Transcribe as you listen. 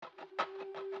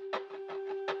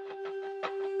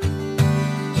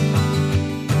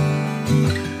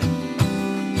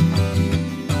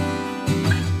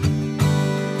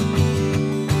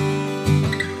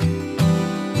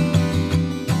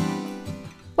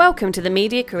Welcome to the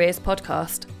Media Careers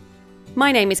Podcast.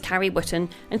 My name is Carrie Wotton,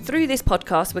 and through this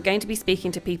podcast we're going to be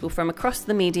speaking to people from across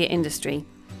the media industry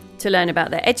to learn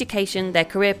about their education, their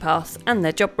career paths and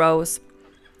their job roles.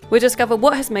 We'll discover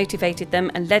what has motivated them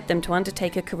and led them to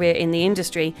undertake a career in the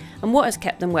industry and what has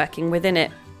kept them working within it.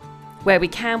 Where we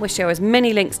can, we'll share as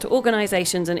many links to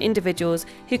organisations and individuals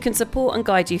who can support and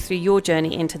guide you through your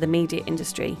journey into the media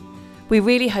industry. We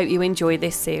really hope you enjoy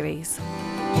this series.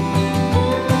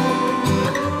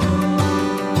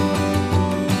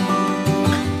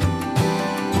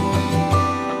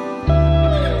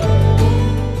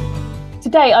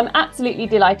 Today, I'm absolutely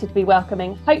delighted to be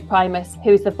welcoming Hope Primus,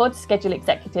 who is the VOD schedule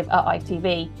executive at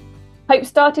ITV. Hope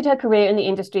started her career in the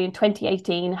industry in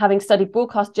 2018, having studied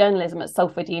broadcast journalism at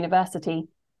Salford University.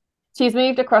 She's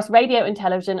moved across radio and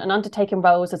television and undertaken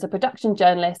roles as a production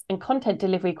journalist and content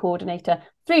delivery coordinator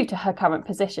through to her current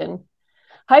position.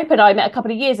 Hope and I met a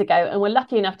couple of years ago and were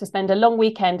lucky enough to spend a long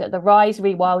weekend at the Rise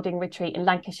Rewilding Retreat in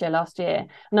Lancashire last year.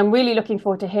 And I'm really looking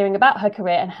forward to hearing about her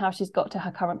career and how she's got to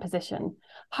her current position.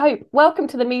 Hope, welcome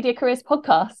to the Media Careers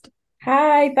Podcast.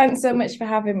 Hi, thanks so much for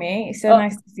having me. It's so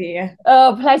nice to see you.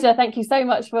 Oh, pleasure. Thank you so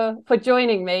much for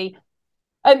joining me.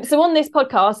 So on this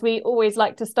podcast, we always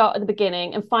like to start at the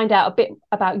beginning and find out a bit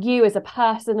about you as a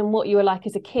person and what you were like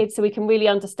as a kid, so we can really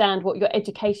understand what your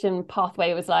education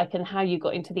pathway was like and how you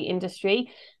got into the industry.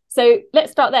 So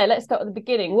let's start there. Let's start at the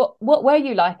beginning. What were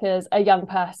you like as a young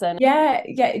person? Yeah.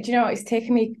 Do you know what? It's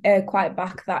taken me quite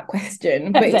back, that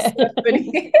question, but it's so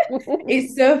funny.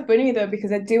 It's so funny though,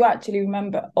 because I do actually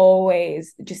remember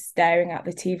always just staring at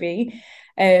the TV.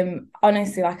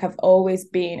 Honestly, like I've always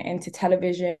been into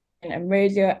television and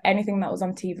radio, anything that was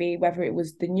on TV, whether it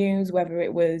was the news, whether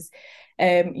it was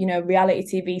reality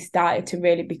TV started to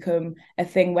really become a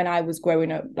thing when I was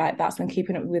growing up. Like that's when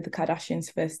Keeping Up with the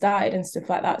Kardashians first started and stuff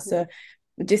like that. So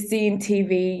just seeing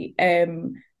TV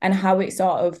and how it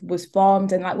sort of was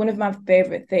formed, and like one of my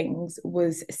favorite things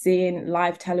was seeing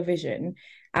live television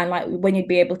and like when you'd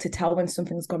be able to tell when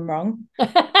something's gone wrong.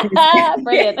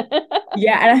 Brilliant.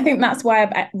 Yeah, and I think that's why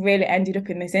I've really ended up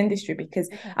in this industry, because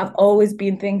I've always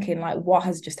been thinking like, what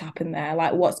has just happened there?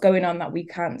 Like what's going on that we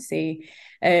can't see?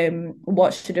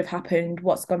 What should have happened?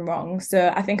 What's gone wrong?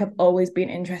 So I think I've always been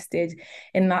interested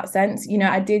in that sense. You know,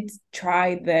 I did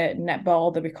try the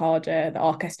netball, the recorder, the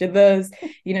orchestra, those,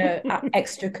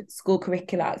 extra school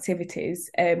curricular activities,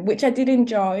 which I did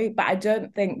enjoy, but I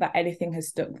don't think that anything has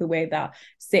stuck the way that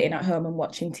sitting at home and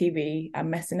watching TV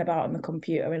and messing about on the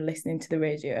computer and listening to the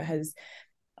radio has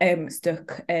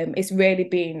stuck. It's really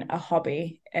been a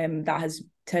hobby that has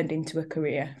turned into a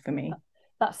career for me.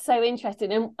 That's so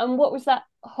interesting. And what was that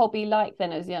hobby like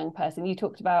then as a young person? You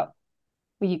talked about,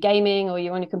 were you gaming or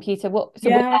you on your computer? Was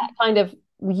that kind of,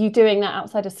 were you doing that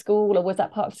outside of school, or was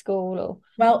that part of school? Or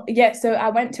well, yeah, so I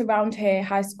went to Roundhay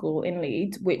High School in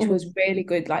Leeds, which was really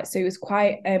good. Like, so it was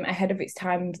quite ahead of its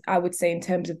time, I would say, in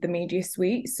terms of the media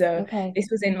suite. So this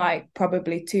was in like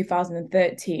probably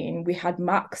 2013. We had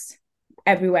Macs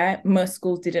everywhere. Most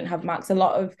schools didn't have Macs. A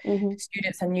lot of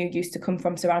students I knew used to come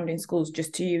from surrounding schools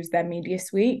just to use their media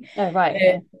suite. Oh,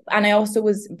 right. And I also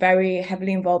was very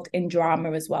heavily involved in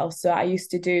drama as well. So I used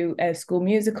to do school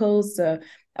musicals. So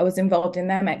I was involved in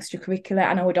them, extracurricular,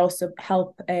 and I would also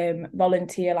help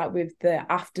volunteer like with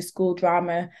the after school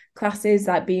drama classes,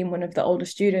 like being one of the older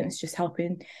students, just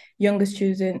helping younger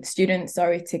students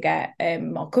to get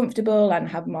more comfortable and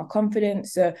have more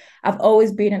confidence. So I've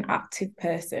always been an active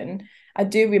person. I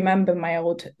do remember my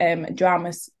old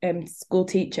drama school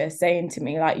teacher saying to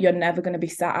me, like, you're never going to be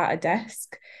sat at a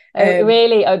desk.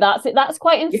 Really? Oh, that's it. That's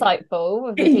quite insightful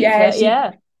of the teacher.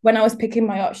 Yeah. When I was picking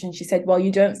my options, she said, well,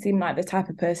 you don't seem like the type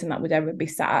of person that would ever be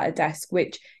sat at a desk,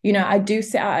 which, you know, I do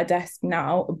sit at a desk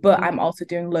now, but I'm also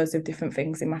doing loads of different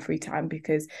things in my free time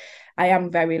because I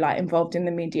am very like involved in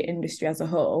the media industry as a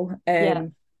whole.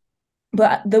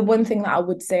 But the one thing that I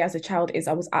would say as a child is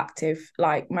I was active.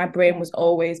 Like my brain was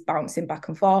always bouncing back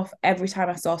and forth. Every time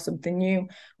I saw something new,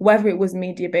 whether it was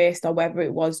media based or whether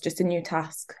it was just a new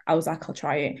task, I was like, I'll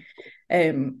try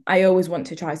it. I always want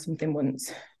to try something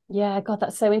once. Yeah, God,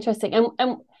 that's so interesting.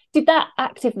 And did that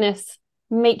activeness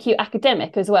make you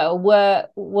academic as well?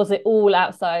 Was it all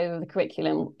outside of the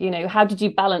curriculum? You know, how did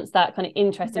you balance that kind of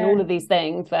interest in all of these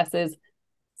things versus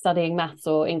studying maths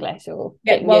or English or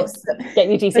getting your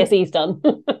GCSEs done?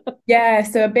 Yeah,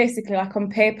 so basically, like on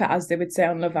paper, as they would say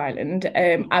on Love Island,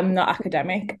 I'm not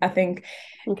academic. I think,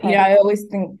 I always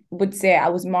would say I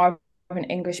was more of an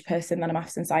English person than a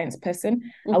maths and science person.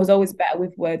 I was always better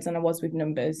with words than I was with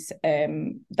numbers.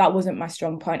 That wasn't my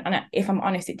strong point, and if I'm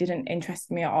honest, it didn't interest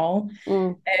me at all.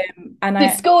 And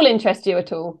did school interest you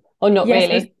at all, or not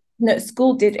really? No,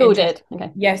 school did School interest did.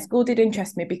 Okay. Yeah, school did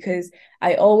interest me because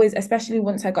I always, especially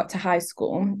once I got to high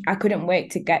school, I couldn't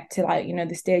wait to get to like,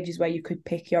 the stages where you could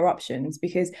pick your options,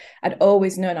 because I'd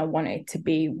always known I wanted to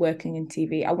be working in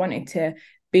TV. I wanted to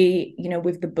be,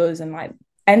 with the buzz, and like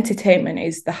entertainment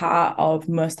is the heart of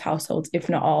most households, if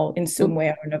not all, in some way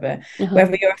or another.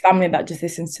 Whether you're a family that just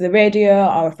listens to the radio,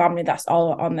 or a family that's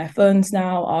all on their phones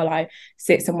now, or like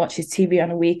sits and watches TV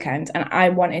on a weekend. And I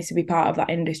wanted to be part of that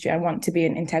industry. I want to be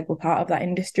an integral part of that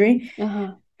industry.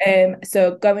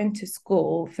 So going to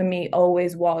school for me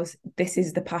always was, this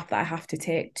is the path that I have to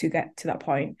take to get to that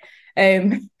point.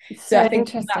 So I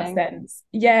think in that sense,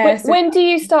 yeah. When do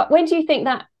you think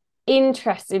that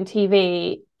interest in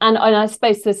TV, and I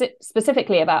suppose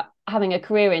specifically about having a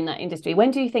career in that industry,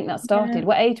 when do you think that started?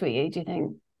 What age were you, do you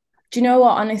think? Do you know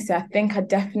what? Honestly, I think I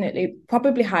definitely,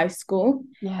 probably high school.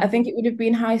 I think it would have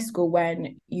been high school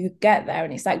when you get there,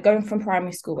 and it's like going from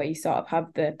primary school, where you sort of have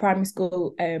the primary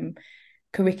school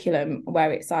curriculum,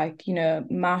 where it's like,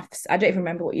 maths. I don't even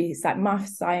remember it's like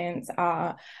maths, science,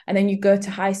 art. And then you go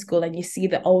to high school and you see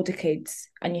the older kids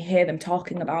and you hear them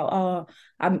talking about, oh,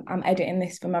 I'm editing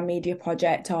this for my media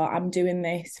project, or I'm doing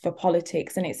this for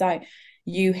politics. And it's like,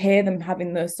 you hear them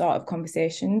having those sort of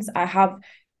conversations. I have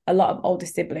a lot of older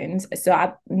siblings, so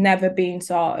I've never been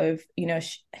sort of,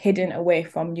 hidden away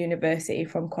from university,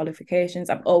 from qualifications.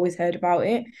 I've always heard about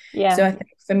it. So I think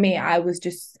for me,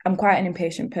 I'm quite an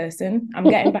impatient person. I'm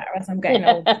getting better as I'm getting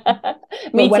older.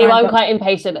 Me too. I'm quite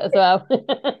impatient as well.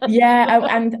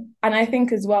 And I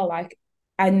think as well, like,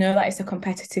 I know that it's a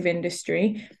competitive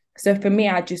industry. So for me,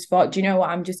 I just thought, do you know what?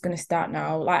 I'm just going to start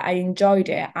now. Like, I enjoyed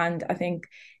it. And I think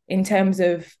in terms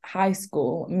of high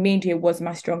school, media was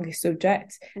my strongest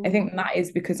subject. I think that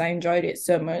is because I enjoyed it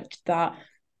so much that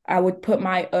I would put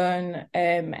my own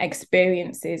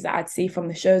experiences that I'd see from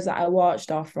the shows that I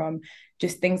watched, or from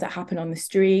just things that happen on the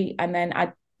street. And then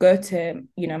I'd go to,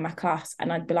 my class,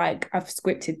 and I'd be like, I've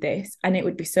scripted this. And it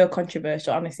would be so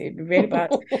controversial. Honestly, it'd be really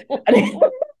bad.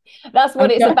 That's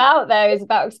what it's about, though. It's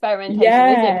about experimentation,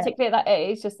 isn't it? Particularly at that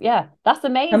age. Just, that's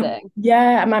amazing.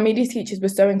 And my media teachers were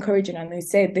so encouraging, and they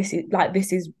said, this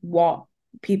is what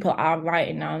people are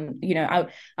writing now.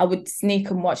 I would sneak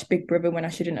and watch Big Brother when I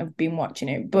shouldn't have been watching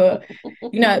it, but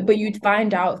but you'd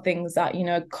find out things that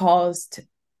caused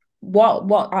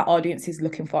what our audience is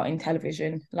looking for in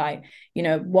television. Like,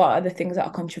 what are the things that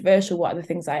are controversial, what are the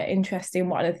things that are interesting,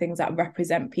 what are the things that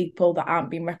represent people that aren't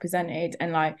being represented.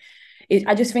 And like,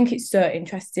 I just think it's so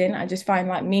interesting. I just find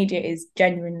like media is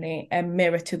genuinely a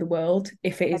mirror to the world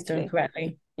if it is done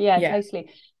correctly.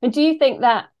 Totally. And do you think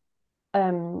that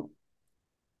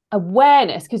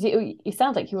awareness, because it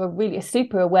sounds like you were really a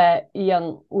super aware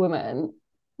young woman,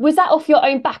 was that off your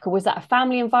own back, or was that a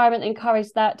family environment that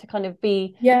encouraged that, to kind of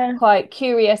be quite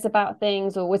curious about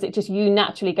things? Or was it just you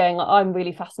naturally going, like, I'm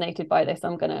really fascinated by this,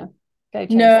 I'm gonna go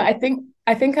chase it?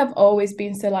 I think I've always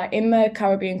been, so like in the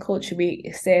Caribbean culture,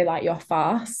 we say like you're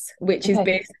fast, which is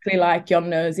basically like you're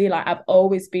nosy. Like, I've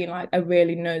always been like a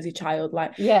really nosy child.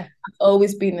 Like, I've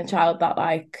always been the child that,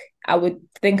 like, I would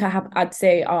think I'd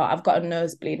say, oh, I've got a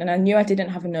nosebleed. And I knew I didn't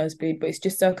have a nosebleed, but it's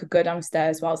just so I could go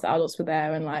downstairs whilst the adults were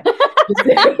there, and like,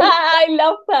 I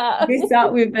love that. We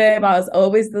sat with them. I was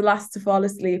always the last to fall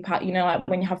asleep at, like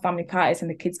when you have family parties and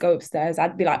the kids go upstairs,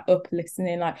 I'd be like up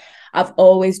listening. Like, I've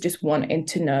always just wanted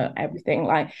to know everything.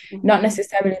 Like, not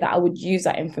necessarily that I would use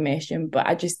that information, but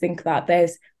I just think that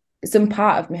there's some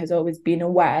part of me has always been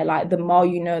aware, like, the more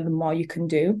you know, the more you can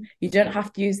do. You don't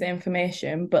have to use the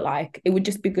information, but like, it would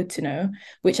just be good to know,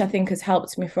 which I think has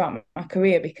helped me throughout my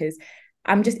career, because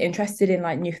I'm just interested in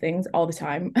like new things all the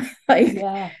time.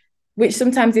 Which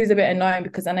sometimes is a bit annoying,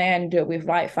 because then I end up with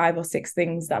like 5 or 6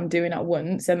 things that I'm doing at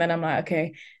once, and then I'm like,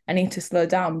 okay, I need to slow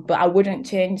down. But I wouldn't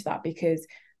change that, because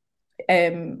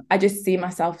I just see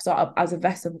myself sort of as a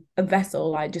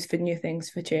vessel, like, just for new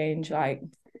things, for change. Like,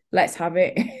 let's have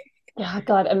it. Oh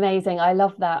God, amazing. I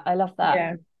love that.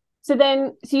 So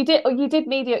you did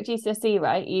media at GCSE,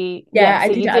 right?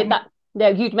 So you did that. No,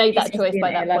 you'd made that choice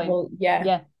by that point. Oh,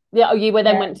 you were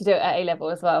then went to do it at A level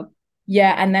as well.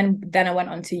 And then I went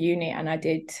on to uni, and I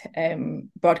did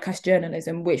broadcast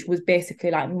journalism, which was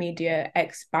basically like media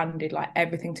expanded, like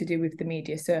everything to do with the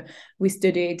media. So we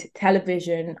studied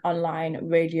television, online,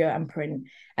 radio, and print.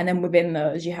 And then within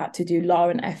those, you had to do law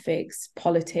and ethics,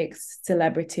 politics,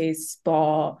 celebrities,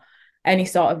 sport, any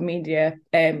sort of media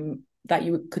that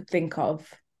you could think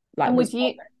of. Like, and was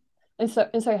you? And sorry,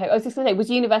 I was just going to say, was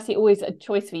university always a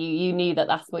choice for you? You knew that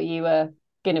that's what you were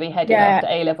going to be heading after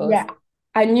A levels.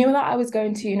 I knew that I was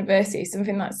going to university.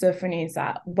 Something that's so funny is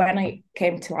that when I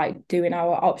came to like doing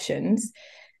our options,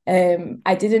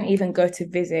 I didn't even go to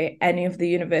visit any of the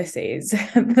universities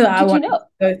that I Did you wanted not? to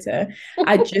go to.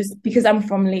 I just, because I'm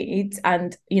from Leeds,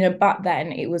 and back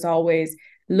then it was always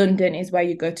London is where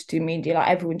you go to do media. Like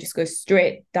everyone just goes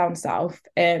straight down south.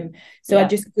 So I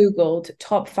just Googled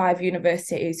top 5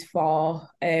 universities for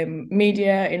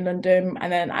media in London,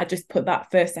 and then I just put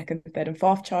that first, second, third, and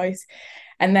fourth choice.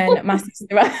 And then my sister,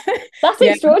 That's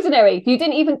extraordinary. You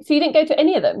didn't go to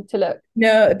any of them to look?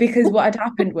 no, because what had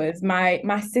happened was my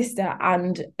sister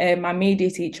and my media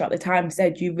teacher at the time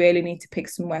said you really need to pick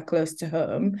somewhere close to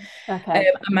home. Okay.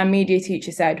 And my media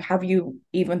teacher said, "Have you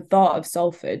even thought of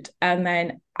Salford?" And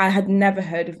then I had never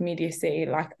heard of Media City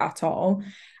like at all.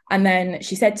 And then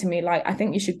she said to me like, "I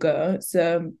think you should go."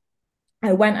 So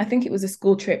I went. I think it was a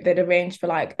school trip they'd arranged for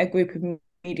like a group of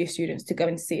media students to go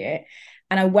and see it.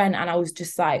 And I went, and I was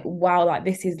just like, wow, like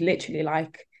this is literally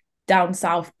like down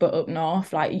south but up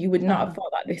north. Like you would not have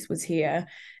thought that this was here.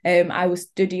 I was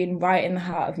studying right in the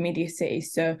heart of Media City,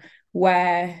 so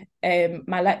where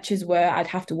my lectures were, I'd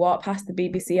have to walk past the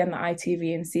BBC and the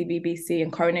ITV and CBBC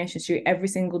and Coronation Street every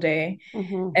single day.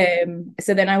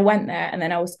 So then I went there, and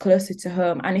then I was closer to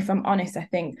home. And if I'm honest, I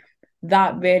think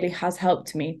that really has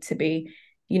helped me to be,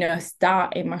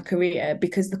 start in my career,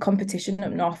 because the competition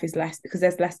up north is less because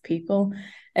there's less people.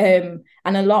 And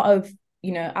a lot of,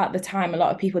 at the time, a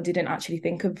lot of people didn't actually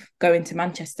think of going to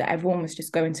Manchester. Everyone was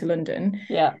just going to London.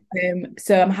 Yeah.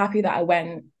 So I'm happy that I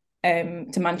went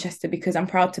to Manchester, because I'm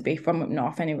proud to be from up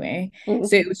north anyway.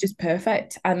 So it was just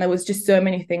perfect. And there was just so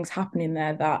many things happening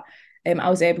there that I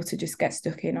was able to just get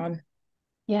stuck in on.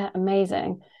 Yeah,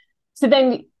 amazing. So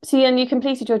then you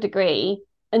completed your degree,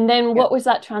 and then what was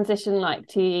that transition like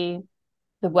to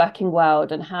the working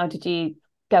world, and how did you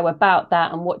go about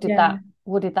that, and what did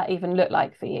that even look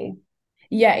like for you?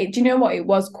 Yeah, do you know what? It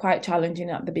was quite challenging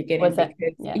at the beginning, Was it?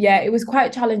 because Yeah. it was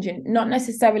quite challenging, not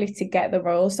necessarily to get the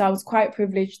role. So I was quite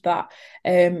privileged that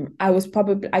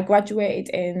I graduated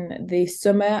in the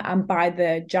summer, and by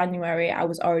the January I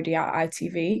was already at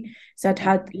ITV. So I'd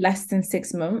had less than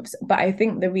 6 months. But I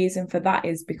think the reason for that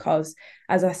is because,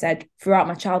 as I said, throughout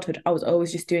my childhood, I was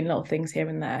always just doing little things here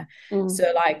and there.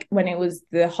 So like when it was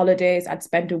the holidays, I'd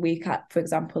spend a week at, for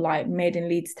example, like Made in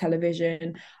Leeds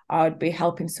television. I would be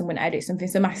helping someone edit something.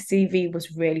 So my CV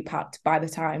was really packed by the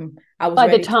time I was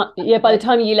ready. By the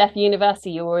time you left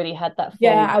university, you already had that full.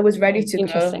 Yeah, I was ready to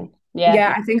Interesting. go.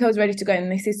 Yeah. I think I was ready to go.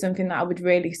 And this is something that I would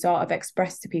really sort of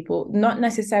express to people, not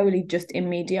necessarily just in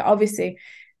media. Obviously,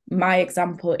 my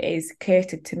example is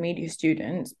catered to media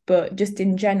students, but just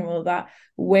in general, that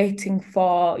waiting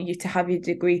for you to have your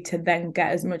degree to then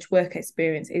get as much work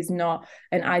experience is not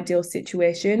an ideal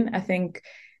situation. I think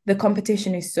the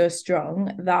competition is so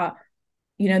strong that,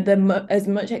 as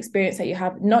much experience that you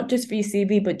have, not just for your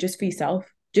CV, but just for yourself,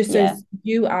 just as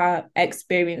you are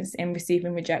experienced in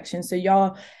receiving rejection. So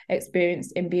you're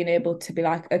experienced in being able to be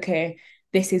like, okay,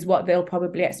 this is what they'll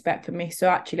probably expect from me. So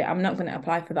actually, I'm not going to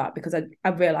apply for that, because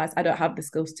I've realized I don't have the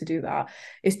skills to do that.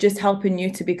 It's just helping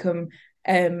you to become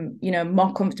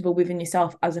more comfortable within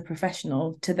yourself as a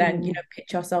professional, to then,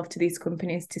 pitch yourself to these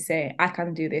companies to say, I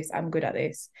can do this, I'm good at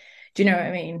this. Do you know what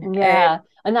I mean? Yeah.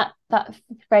 And that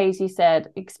phrase you said,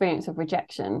 experience of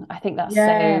rejection, I think that's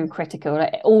so critical.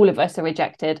 Like, all of us are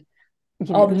rejected,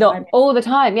 all the time. All the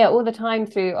time. Yeah, all the time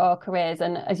through our careers.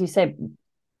 And as you said,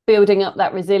 building up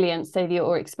that resilience so that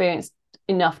you're experienced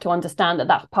enough to understand that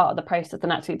that's part of the process,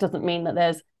 and actually it doesn't mean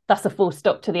that that's a full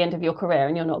stop to the end of your career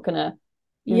and you're not gonna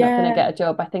get a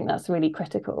job. I think that's really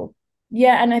critical.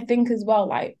 Yeah, and I think as well,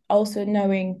 like also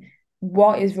knowing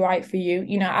what is right for you.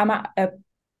 I'm at a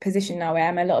position now where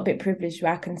I'm a little bit privileged,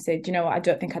 where I can say, do you know what, I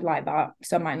don't think I'd like that,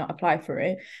 so I might not apply for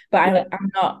it. But I'm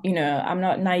not, I'm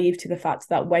not naive to the fact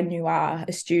that when you are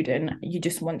a student, you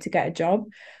just want to get a job.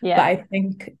 But I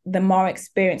think the more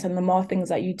experience and the more things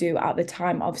that you do at the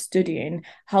time of studying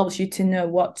helps you to know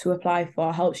what to apply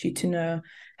for, helps you to know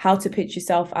how to pitch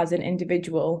yourself as an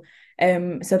individual,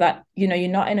 so that you're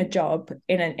not in a job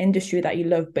in an industry that you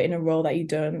love, but in a role that you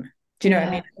don't. Do you know what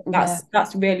I mean?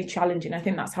 That's really challenging. I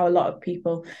think that's how a lot of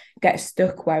people get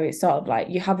stuck, where it's sort of like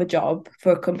you have a job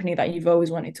for a company that you've always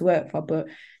wanted to work for, but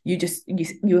you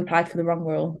applied for the wrong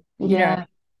role. Yeah.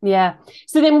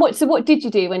 So then what did you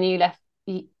do when you left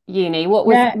uni? What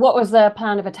was the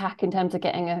plan of attack in terms of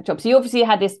getting a job? So you obviously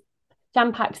had this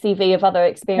jam-packed CV of other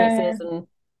experiences and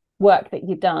work that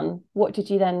you'd done. What did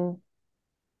you then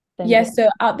do? So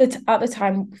at the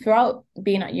time, throughout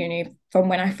being at uni, from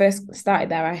when I first started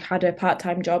there, I had a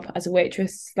part-time job as a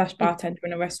waitress / bartender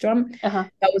in a restaurant. I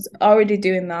was already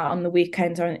doing that on the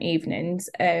weekends or in evenings.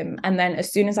 And then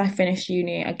as soon as I finished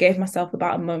uni, I gave myself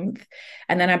about a month,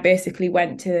 and then I basically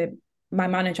went to my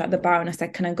manager at the bar and I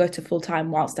said, can I go to full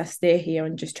time whilst I stay here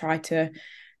and just try to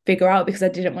figure out, because I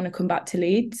didn't want to come back to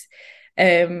Leeds.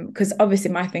 Because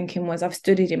obviously my thinking was, I've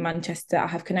studied in Manchester, I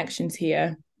have connections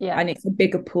here, and it's a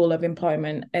bigger pool of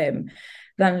employment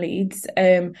than Leeds.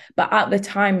 But at the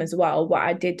time as well, what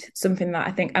I did, something that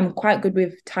I think I'm quite good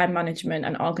with, time management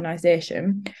and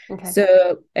organisation.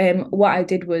 So what I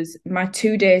did was, my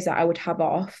 2 days that I would have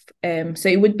off, so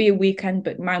it would be a weekend,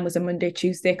 but mine was a Monday,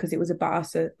 Tuesday, because it was a bar,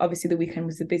 so obviously the weekend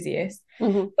was the busiest. But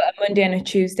a Monday and a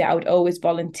Tuesday I would always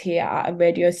volunteer at a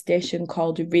radio station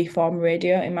called Reform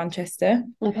Radio in Manchester.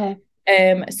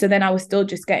 So then I was still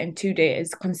just getting 2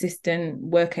 days consistent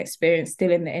work experience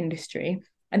still in the industry.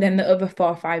 And then the other 4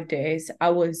 or 5 days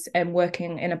I was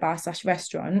working in a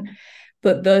bar/restaurant.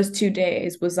 But those 2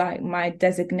 days was like my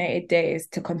designated days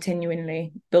to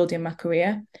continually building my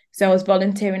career. So I was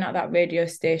volunteering at that radio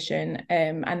station,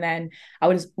 and then I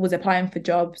was applying for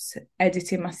jobs,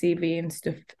 editing my CV and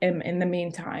stuff in the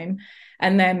meantime.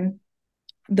 And then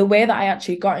the way that I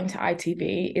actually got into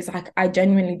ITV is like, I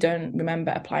genuinely don't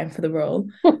remember applying for the role.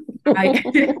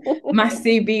 My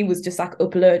CV was just like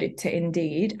uploaded to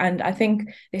Indeed. And I think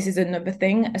this is another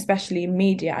thing, especially in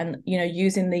media and, you know,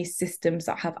 using these systems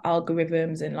that have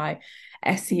algorithms and like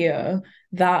SEO,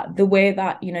 that the way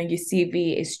that, you know, your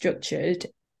CV is structured,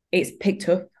 it's picked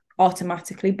up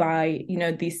automatically by, you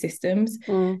know, these systems.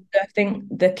 So I think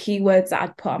the keywords that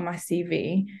I'd put on my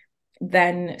CV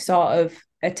then sort of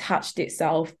attached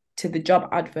itself to the job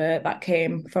advert that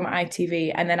came from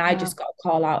ITV, and then I just got a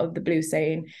call out of the blue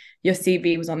saying your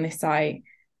CV was on this site.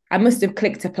 I must have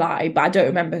clicked apply, but I don't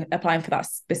remember applying for that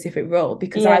specific role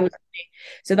because I was.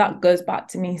 So that goes back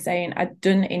to me saying I'd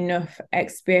done enough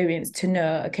experience to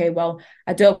know, okay, well,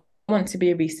 I don't want to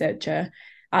be a researcher.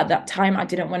 At that time, I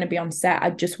didn't want to be on set.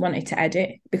 I just wanted to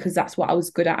edit because that's what I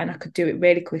was good at and I could do it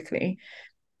really quickly.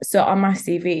 So on my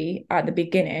CV at the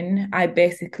beginning, I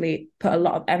basically put a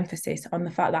lot of emphasis on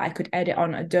the fact that I could edit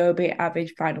on Adobe,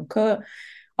 Avid, Final Cut,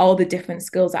 all the different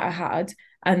skills that I had.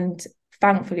 And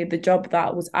thankfully, the job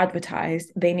that was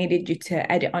advertised, they needed you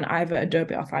to edit on either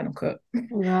Adobe or Final Cut.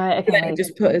 Right, okay. And then it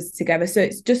just put us together. So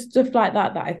it's just stuff like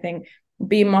that I think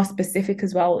being more specific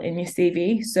as well in your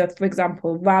CV. So for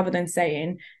example, rather than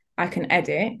saying I can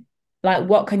edit, like,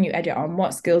 what can you edit on?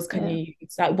 What skills can you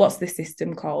use? Like, what's the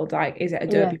system called? Like, is it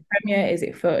Adobe Premiere? Is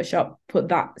it Photoshop? Put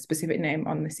that specific name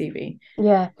on the CV.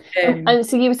 And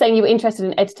so you were saying you were interested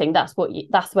in editing. That's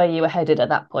where you were headed at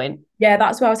that point. Yeah,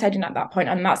 that's where I was heading at that point,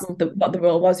 and that's what the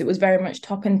role was. It was very much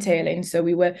top and tailing. So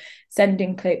we were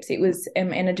sending clips. It was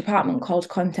in a department called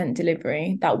content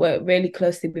delivery that worked really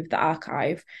closely with the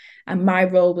archive. And my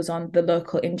role was on the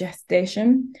local ingest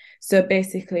station. So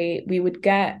basically, we would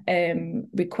get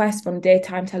requests from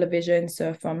daytime television,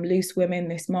 so from Loose Women,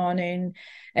 This Morning,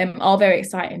 all very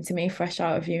exciting to me, fresh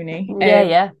out of uni.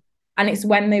 And it's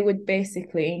when they would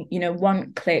basically, you know,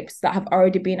 want clips that have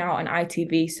already been out on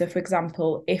ITV. So, for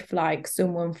example, if like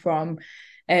someone from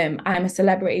I'm a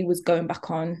Celebrity was going back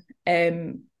on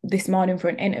This Morning for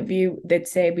an interview, they'd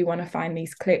say, we want to find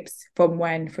these clips from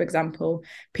when, for example,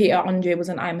 Peter Andre was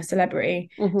on I'm a Celebrity.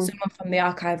 Someone from the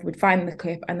archive would find the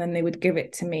clip and then they would give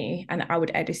it to me and I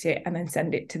would edit it and then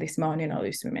send it to This Morning or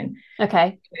Loose Women.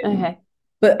 Okay.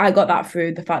 But I got that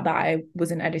through the fact that I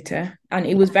was an editor, and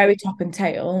it was very top and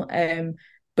tail.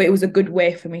 But it was a good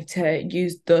way for me to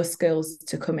use those skills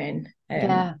to come in.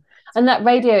 And that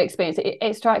radio experience,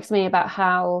 it strikes me about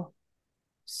how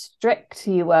strict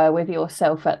you were with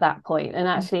yourself at that point. And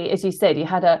actually, as you said,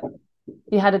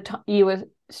 you were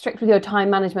strict with your time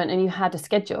management and you had a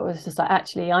schedule. It's just like,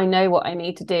 actually, I know what I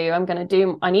need to do.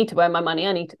 I need to earn my money.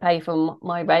 I need to pay for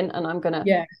my rent, and I'm going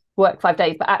to work 5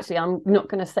 days. But actually, I'm not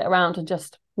going to sit around and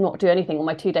just not do anything on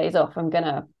my 2 days off. I'm going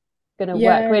to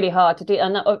work really hard to do.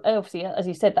 And that, obviously, as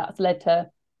you said, that's led to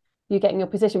you getting your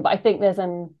position. But I think there's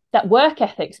that work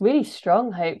ethic's really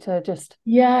strong, Hope, to just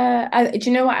do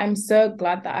you know what, I'm so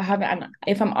glad that I have it. And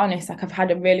if I'm honest, like, I've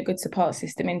had a really good support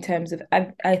system in terms of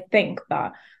I think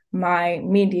that my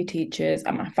media teachers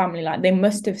and my family, like, they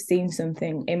must have seen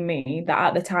something in me that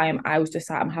at the time I was just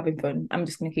like, I'm having fun, I'm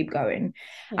just gonna keep going.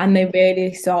 And they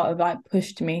really sort of like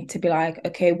pushed me to be like,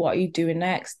 okay, what are you doing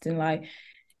next? And like,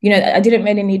 you know, I didn't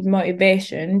really need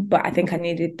motivation, but I think I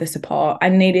needed the support. I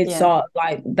needed sort of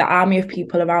like the army of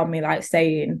people around me, like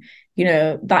saying, you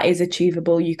know, that is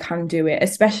achievable, you can do it,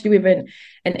 especially within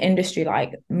an industry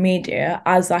like media.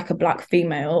 As like a Black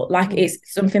female, like,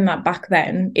 it's something that back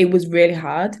then it was really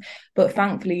hard, but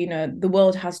thankfully, you know, the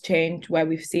world has changed where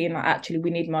we've seen that actually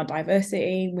we need more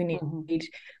diversity, we need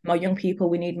more young people,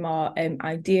 we need more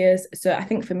ideas. So I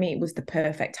think for me it was the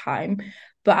perfect time.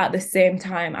 But at the same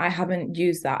time, I haven't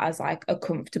used that as like a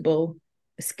comfortable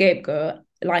scapegoat,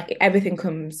 like everything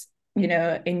comes, you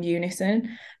know, in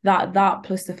unison. That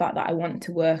plus the fact that I want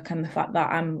to work and the fact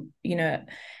that I'm, you know,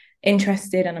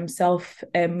 interested and I'm self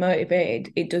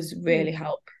motivated, it does really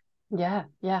help. Yeah,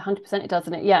 100% it does,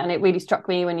 isn't it? Yeah, and it really struck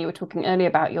me when you were talking earlier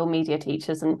about your media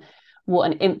teachers and what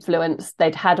an influence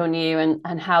they'd had on you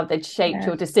and how they'd shaped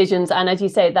your decisions. And as you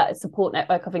say, that support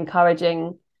network of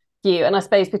encouraging you. And I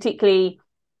suppose particularly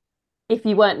if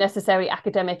you weren't necessarily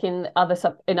academic in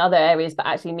other areas, but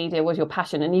actually media was your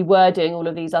passion, and you were doing all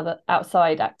of these other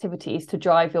outside activities to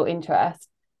drive your interest,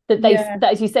 that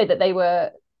as you say, that they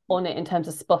were on it in terms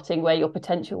of spotting where your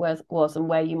potential was and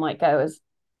where you might go as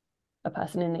a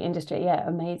person in the industry. Yeah,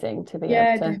 amazing to be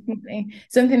able to. Definitely.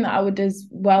 Something that I would as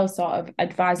well sort of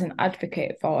advise and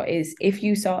advocate for is if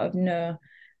you sort of know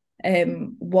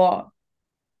what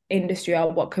industry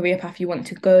or what career path you want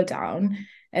to go down,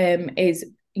 is,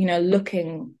 you know,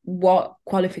 looking what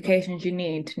qualifications you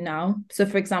need now. So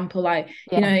for example, like,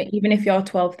 you know, even if you're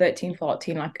 12, 13,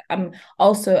 14, like I'm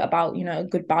also about, you know, a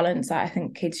good balance. Like, I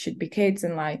think kids should be kids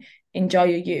and like enjoy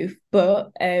your youth.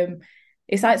 But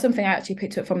it's like something I actually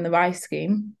picked up from the RISE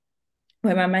scheme,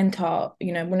 where my mentor,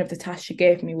 you know, one of the tasks she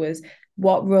gave me was,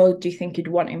 what role do you think you'd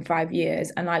want in 5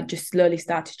 years? And I just slowly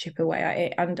started to chip away at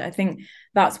it. And I think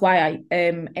that's why I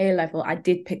A-level, I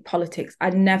did pick politics. I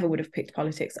never would have picked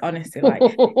politics, honestly. Like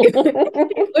it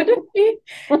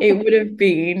would have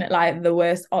been like the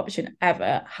worst option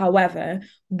ever. However,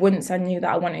 once I knew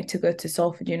that I wanted to go to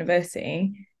Salford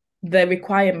University, the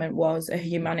requirement was a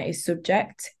humanities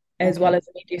subject as well as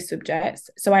media subjects.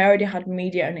 So I already had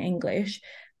media and English,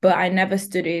 but I never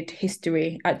studied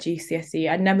history at GCSE.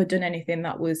 I'd never done anything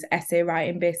that was essay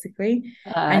writing, basically.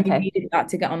 And you needed that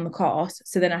to get on the course.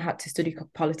 So then I had to study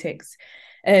politics.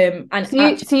 And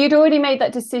so you'd already made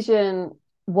that decision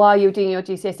while you were doing your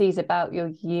GCSEs about your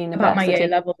university? About my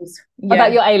A-levels. Yeah.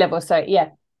 About your A-levels, sorry.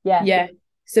 Yeah.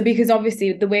 So because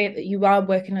obviously the way that you are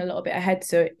working a little bit ahead,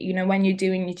 so, you know, when you're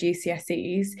doing your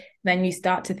GCSEs, then you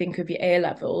start to think of your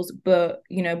A-levels. But,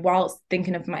 you know, whilst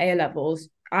thinking of my A-levels,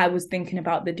 I was thinking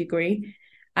about the degree.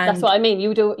 And that's what I mean. You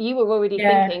were already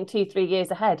thinking 2-3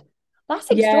 years ahead. That's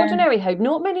extraordinary, Hope.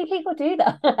 Not many people do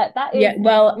that. That is,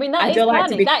 well, I mean, that is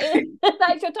planning.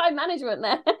 That is your time management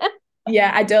there.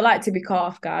 I don't like to be caught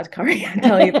off guard, Corrie. I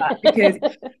tell you that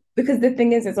because the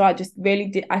thing is as well, I just really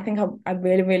did. I think I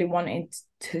really, really wanted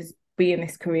to be in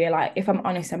this career. Like, if I'm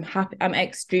honest, I'm happy. I'm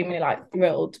extremely like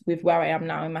thrilled with where I am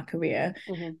now in my career.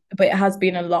 But it has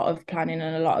been a lot of planning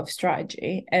and a lot of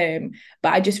strategy.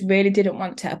 But I just really didn't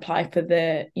want to apply for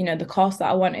the, you know, the course that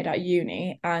I wanted at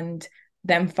uni and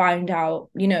then find out,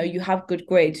 you know, you have good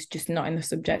grades, just not in the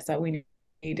subjects that we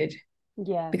needed.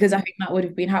 Because I think that would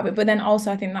have been happy. But then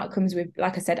also I think that comes with,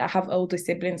 like I said, I have older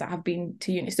siblings that have been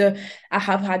to uni, so I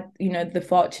have had, you know, the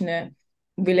fortunate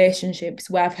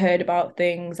relationships where I've heard about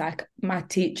things. Like, my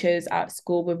teachers at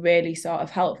school were really sort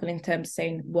of helpful in terms of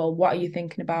saying, well, what are you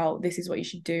thinking about, this is what you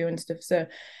should do and stuff. So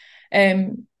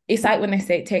it's like when they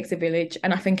say it takes a village,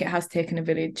 and I think it has taken a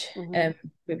village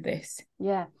with this.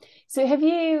 So have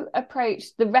you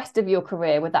approached the rest of your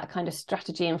career with that kind of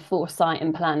strategy and foresight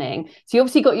and planning? So you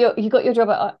obviously got your job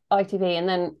at ITV, and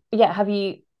then have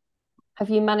you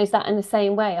managed that in the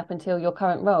same way up until your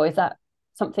current role? Is that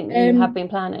something that you have been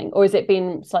planning, or has it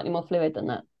been slightly more fluid than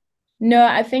that? No,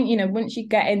 I think, you know, once you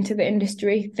get into the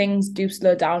industry, things do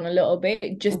slow down a little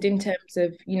bit, just in terms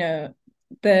of, you know,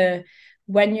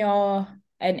 when you're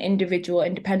an individual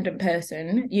independent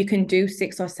person, you can do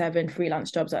 6 or 7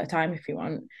 freelance jobs at a time if you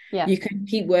want. You can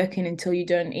keep working until you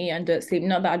don't eat and don't sleep.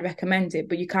 Not that I'd recommend it,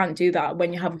 but you can't do that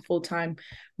when you have a full-time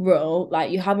role.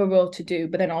 Like, you have a role to do,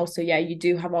 but then also you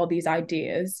do have all these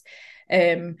ideas.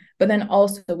 But then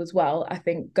also as well, I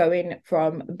think going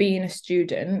from being a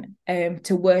student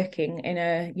to working in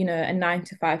a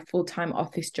 9-to-5 full-time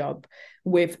office job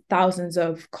with thousands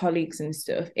of colleagues and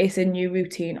stuff, it's a new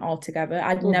routine altogether.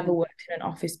 I'd never worked in an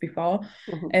office before.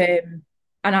 And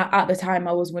at the time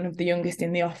I was one of the youngest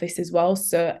in the office as well,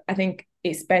 so I think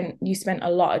you spent a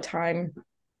lot of time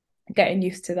getting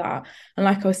used to that. And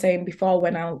like I was saying before,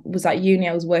 when I was at uni,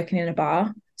 I was working in a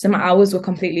bar, so my hours were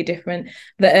completely different.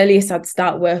 The earliest I'd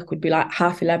start work would be like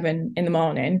 11:30 in the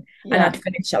morning, and I'd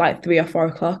finish at like 3 or 4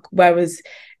 o'clock. Whereas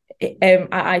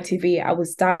at ITV, I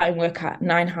was starting work at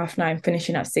 9, 9:30,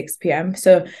 finishing at 6 p.m.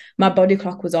 So my body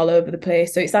clock was all over the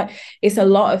place. So it's a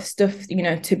lot of stuff, you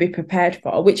know, to be prepared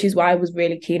for, which is why I was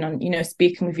really keen on, you know,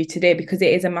 speaking with you today, because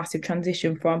it is a massive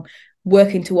transition from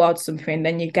working towards something,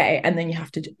 then you get it, and then you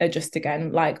have to adjust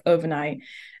again, like overnight.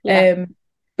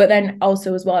 But then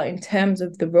also as well, in terms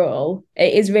of the role,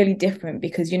 it is really different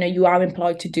because, you are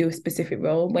employed to do a specific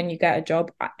role when you get a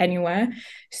job anywhere.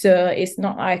 So it's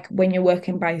not like when you're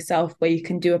working by yourself where you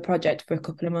can do a project for a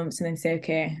couple of months and then say,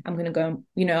 okay, I'm going to go,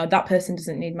 that person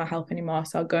doesn't need my help anymore.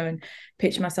 So I'll go and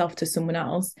pitch myself to someone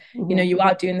else. Mm-hmm. You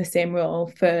are doing the same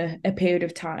role for a period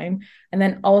of time. And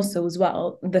then also as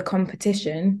well, the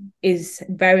competition is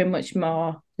very much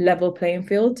more level playing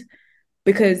field,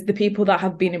 because the people that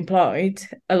have been employed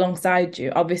alongside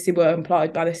you obviously were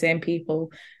employed by the same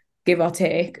people, give or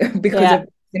take, because of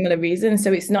similar reasons.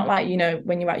 So it's not like,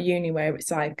 when you're at uni where it's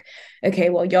like,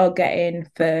 okay, well, you're getting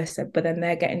first, but then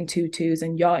they're getting 2 2s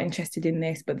and you're interested in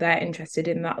this, but they're interested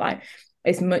in that. Like,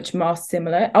 it's much more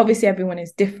similar. Obviously, everyone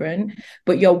is different,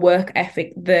 but your work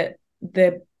ethic, the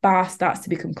bar starts to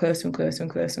become closer and closer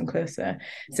and closer and closer.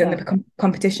 So the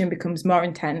competition becomes more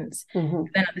intense. Mm-hmm.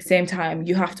 Then at the same time,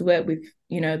 you have to work with,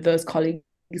 those colleagues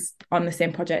on the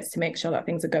same projects to make sure that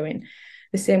things are going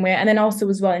the same way. And then also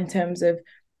as well, in terms of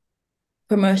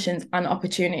promotions and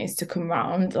opportunities to come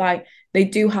around, like, they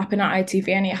do happen at ITV,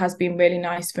 and it has been really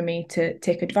nice for me to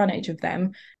take advantage of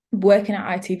them. Working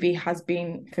at ITV has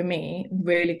been, for me,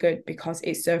 really good because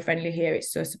it's so friendly here,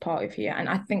 it's so supportive here, and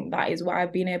I think that is why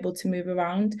I've been able to move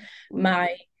around.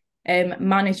 My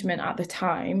management at the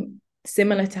time,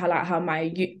 similar to how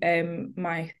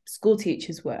my school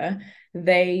teachers were,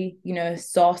 they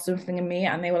saw something in me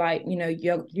and they were like,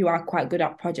 you are quite good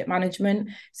at project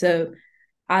management. So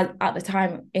at the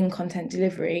time in content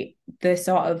delivery, the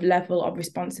sort of level of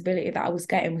responsibility that I was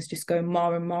getting was just going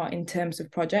more and more in terms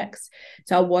of projects.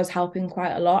 So I was helping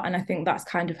quite a lot. And I think that's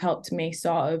kind of helped me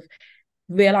sort of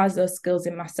realize those skills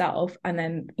in myself. And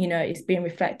then, it's being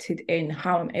reflected in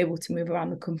how I'm able to move around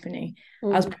the company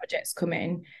as projects come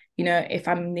in. If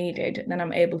I'm needed, then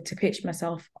I'm able to pitch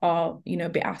myself or,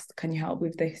 be asked, can you help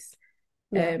with this?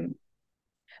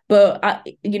 But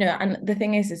and the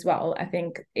thing is as well, I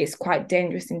think it's quite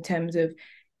dangerous in terms of,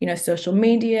 social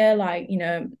media, like,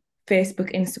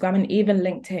 Facebook, Instagram, and even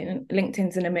LinkedIn.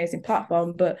 LinkedIn's an amazing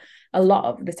platform, but a lot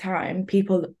of the time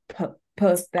people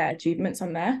post their achievements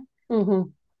on there. Mm-hmm.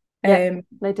 Yeah,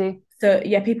 they do. So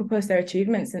yeah, people post their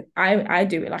achievements, and I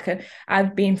do it. Like,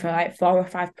 I've been for like 4 or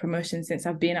 5 promotions since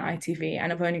I've been at ITV,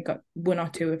 and I've only got 1 or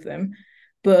 2 of them.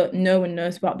 But no one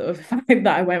knows about the other 5 that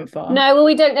I went for. No, well,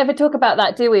 we don't ever talk about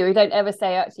that, do we? We don't ever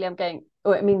say, actually, I'm going,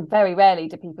 or I mean, very rarely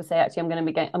do people say, actually,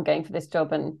 I'm going for this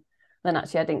job, and then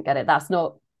actually I didn't get it.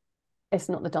 It's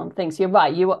not the done thing. So you're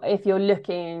right. If you're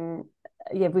looking,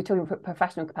 if we're talking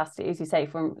professional capacity, as you say,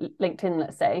 from LinkedIn,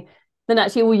 let's say, then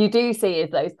actually all you do see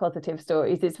is those positive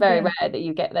stories. It's very rare that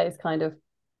you get those kind of,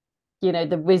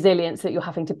 the resilience that you're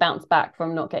having to bounce back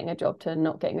from not getting a job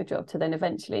to then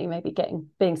eventually maybe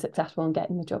being successful and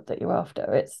getting the job that you're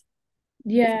after. It's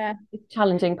a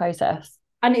challenging process.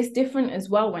 And it's different as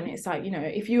well when it's like,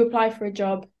 if you apply for a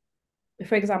job,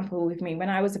 for example, with me, when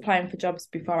I was applying for jobs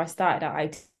before I started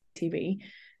at ITV,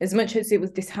 as much as it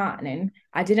was disheartening,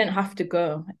 I didn't have to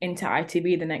go into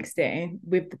ITV the next day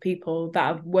with the people that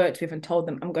I've worked with and told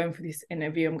them, I'm going for this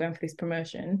interview, I'm going for this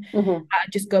promotion.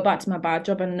 I'd just go back to my bad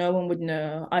job and no one would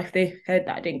know. If they heard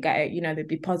that I didn't get it, they'd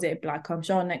be positive, like, I'm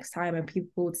sure next time, and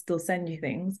people would still send you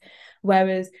things.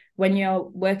 Whereas when you're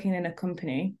working in a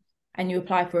company and you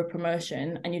apply for a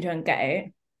promotion and you don't get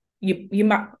it, you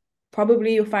might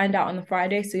probably you'll find out on the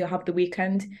Friday, so you'll have the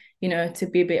weekend, to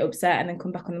be a bit upset and then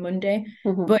come back on the Monday.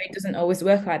 But it doesn't always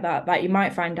work like that. Like, you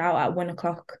might find out at 1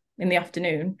 o'clock in the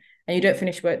afternoon and you don't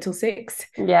finish work till 6.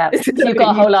 Yeah, so you've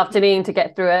got a whole afternoon to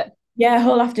get through it. Yeah, a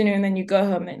whole afternoon, then you go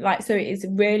home. And like, so it's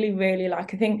really, really,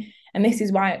 like, I think, and this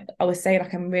is why I was saying,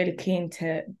 like, I'm really keen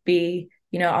to be,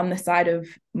 on the side of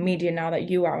media now that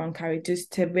you are on, Carrie,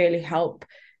 just to really help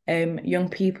young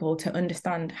people to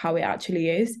understand how it actually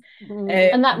is.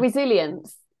 And that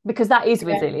resilience, because that is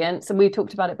resilience, and we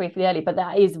talked about it briefly earlier, but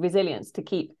that is resilience to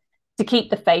keep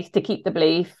the faith, to keep the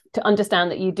belief, to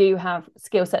understand that you do have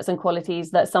skill sets and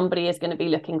qualities that somebody is going to be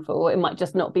looking for. It might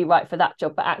just not be right for that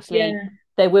job, but actually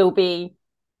there will be,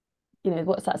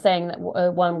 what's that saying, that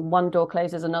one door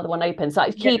closes, another one opens. So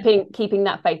keeping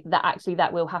that faith that actually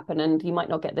that will happen, and you might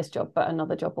not get this job, but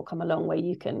another job will come along where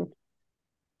you can,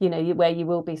 where you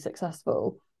will be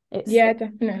successful.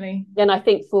 Definitely. And I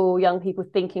think for young people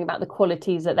thinking about the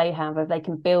qualities that they have, if they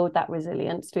can build that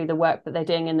resilience through the work that they're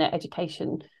doing in their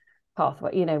education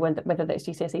pathway, whether that's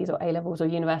GCSEs or A levels or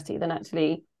university, then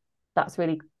actually that's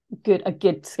really a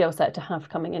good skill set to have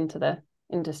coming into the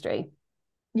industry.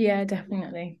 Yeah,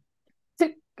 definitely. So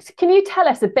can you tell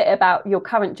us a bit about your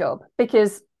current job?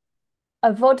 Because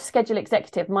a VOD schedule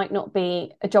executive might not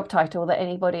be a job title that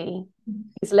anybody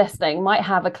is listening might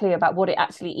have a clue about what it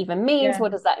actually even means.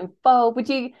 What does that involve? Would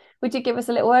you give us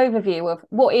a little overview of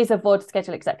what is a VOD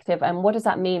schedule executive and what does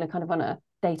that mean kind of on a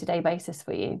day-to-day basis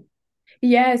for you?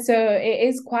 Yeah, so it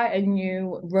is quite a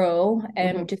new role,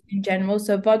 just in general.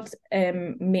 So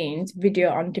VOD means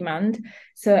video on demand.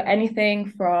 So anything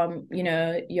from,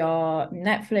 your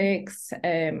Netflix,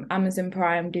 Amazon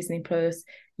Prime, Disney Plus,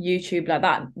 YouTube, like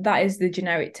that is the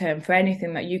generic term for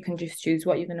anything that you can just choose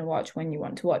what you're going to watch when you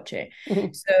want to watch it.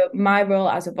 So my role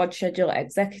as a VOD schedule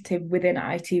executive within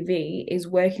ITV is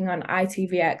working on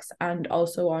ITVX and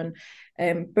also on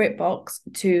BritBox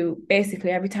to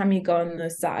basically every time you go on the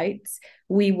sites,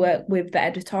 we work with the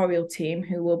editorial team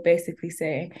who will basically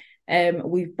say,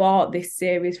 we've bought this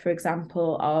series, for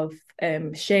example, of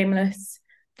Shameless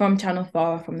from Channel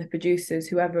 4, from the producers,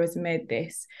 whoever has made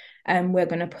this, and we're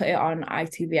going to put it on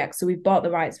ITVX. So we've bought the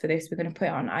rights for this, we're going to put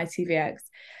it on ITVX.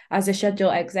 As a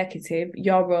schedule executive,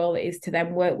 your role is to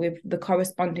then work with the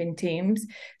corresponding teams.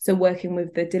 So working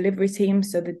with the delivery team,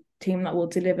 so the team that will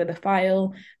deliver the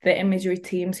file, the imagery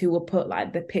teams who will put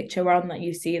like the picture on that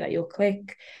you see that you'll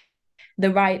click,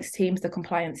 the rights teams, the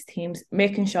compliance teams,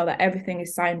 making sure that everything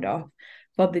is signed off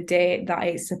for the day that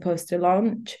it's supposed to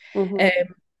launch.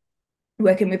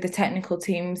 Working with the technical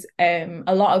teams, a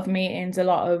lot of meetings, a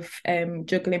lot of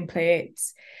juggling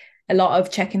plates, a lot of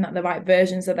checking that the right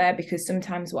versions are there, because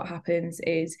sometimes what happens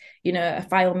is, a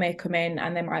file may come in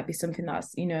and there might be something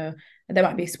that's, there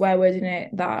might be a swear word in it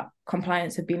that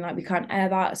compliance have been like, we can't air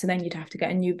that. So then you'd have to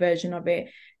get a new version of it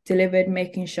delivered,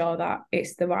 making sure that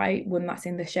it's the right one that's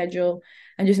in the schedule,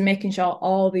 and just making sure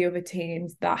all the other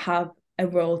teams that have a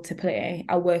role to play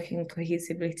are working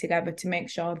cohesively together to make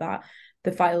sure that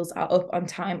the files are up on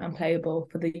time and playable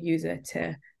for the user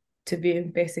to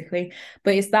view, basically.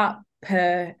 But it's that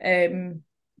per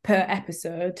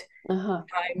episode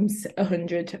times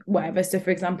 100 whatever. So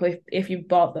for example, if we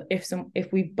bought as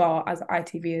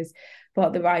ITV has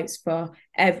bought the rights for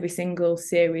every single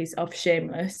series of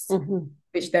Shameless,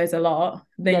 which there's a lot,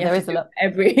 then you have to do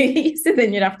every so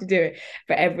then you'd have to do it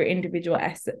for every individual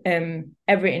asset.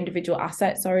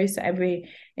 So every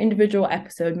individual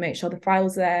episode, make sure the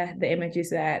file's there, the image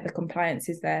is there, the compliance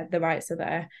is there, the rights are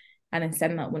there, and then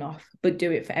send that one off, but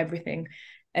do it for everything.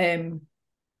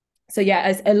 So yeah,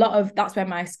 as a lot of that's where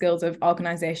my skills of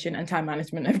organization and time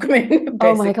management have come in. Basically.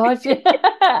 Oh my god,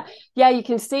 yeah, you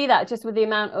can see that just with the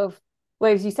amount of,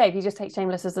 well, as you say, if you just take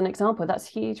Shameless as an example, that's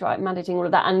huge, right? Managing all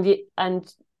of that,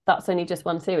 and that's only just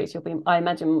one series. You'll be, I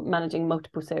imagine, managing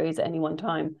multiple series at any one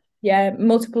time. Yeah,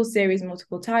 multiple series,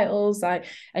 multiple titles,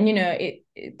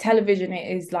 television,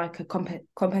 it is like a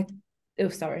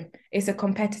it's a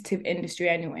competitive industry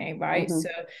anyway, right? So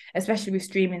especially with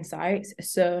streaming sites,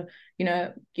 so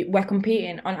we're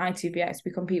competing on ITVX,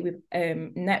 we compete with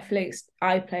Netflix,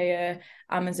 iPlayer,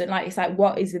 Amazon, like it's like,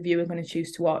 what is the viewer going to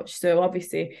choose to watch? So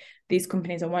obviously these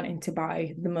companies are wanting to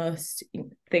buy the most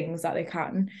things that they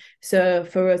can. So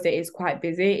for us, it is quite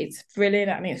busy. It's thrilling.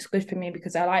 I mean, it's good for me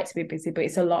because I like to be busy, but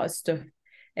it's a lot of stuff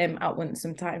at once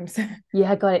sometimes.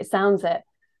 Yeah, God, it sounds it.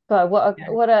 God,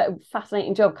 what a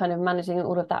fascinating job, kind of managing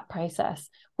all of that process.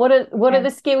 What are the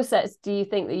skill sets do you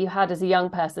think that you had as a young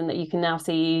person that you can now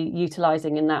see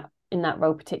utilizing in that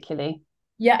role particularly?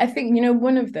 Yeah, I think,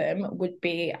 one of them would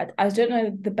be, I don't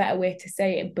know the better way to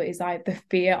say it, but it's like the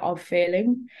fear of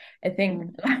failing. I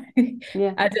think,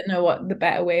 I don't know what the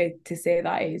better way to say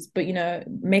that is, but,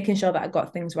 making sure that I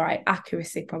got things right.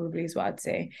 Accuracy probably is what I'd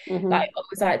say. Like, I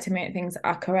always like to make things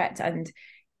are correct. And,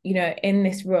 in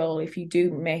this role, if you do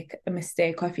make a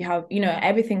mistake, or if you have,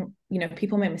 everything,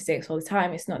 people make mistakes all the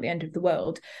time. It's not the end of the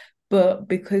world. But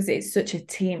because it's such a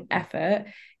team effort,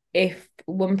 if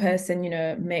one person,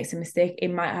 makes a mistake, it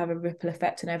might have a ripple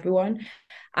effect on everyone.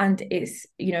 And it's,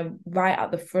 right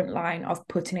at the front line of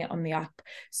putting it on the app.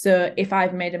 So if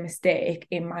I've made a mistake,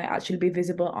 it might actually be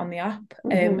visible on the app.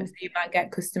 So you might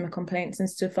get customer complaints and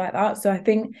stuff like that. So I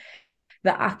think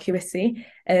the accuracy,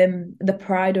 the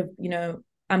pride of,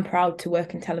 I'm proud to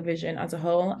work in television as a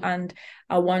whole. And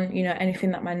I want,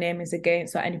 anything that my name is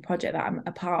against, or any project that I'm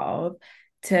a part of,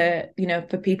 to,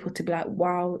 for people to be like,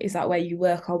 wow, is that where you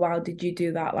work? Or wow, did you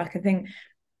do that? Like, I think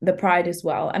the pride as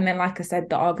well. And then, like I said,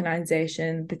 the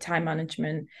organization, the time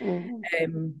management,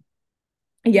 the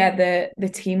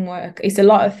teamwork. It's a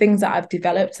lot of things that I've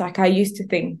developed. Like, I used to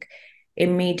think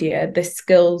in media, the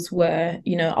skills were,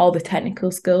 all the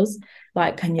technical skills,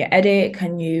 like, can you edit,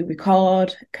 can you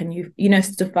record, can you,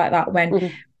 stuff like that, when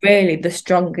really the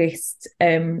strongest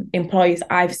employees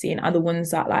I've seen are the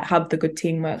ones that like have the good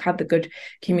teamwork, have the good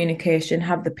communication,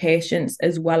 have the patience,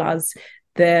 as well as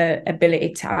the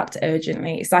ability to act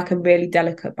urgently. It's like a really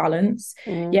delicate balance.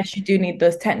 Yes, you do need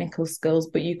those technical skills,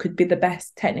 but you could be the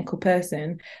best technical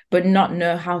person but not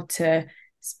know how to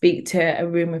speak to a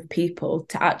room of people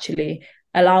to actually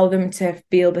allow them to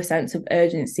feel the sense of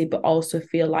urgency but also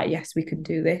feel like, yes, we can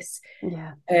do this.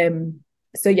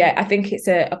 So yeah, I think it's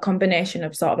a combination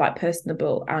of sort of like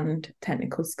personable and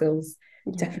technical skills.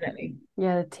 Definitely.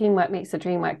 Yeah, the teamwork makes the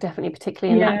dream work, definitely,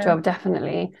 particularly in that job,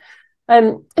 definitely.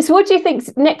 So what do you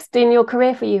think's next in your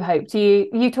career for you, Hope?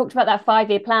 You talked about that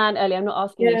 5-year plan earlier. I'm not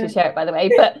asking you to share it, by the way,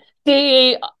 but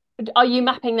are you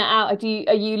mapping that out?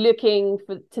 Are you looking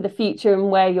to the future and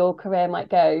where your career might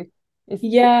go? Is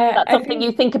that something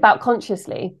you think about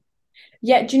consciously?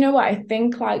 Yeah, do you know what? I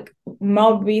think like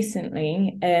more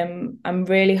recently, I'm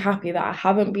really happy that I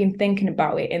haven't been thinking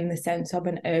about it in the sense of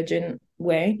an urgent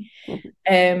way.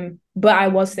 But I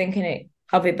was thinking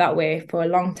of it that way for a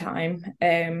long time.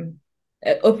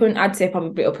 I'd say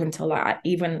probably up until like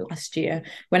even last year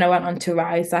when I went on to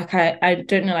Rise. Like I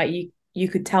don't know, like you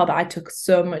could tell that I took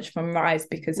so much from Rise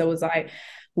because I was like,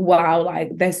 wow, like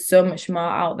there's so much more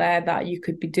out there that you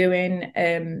could be doing,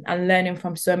 and learning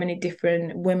from so many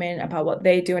different women about what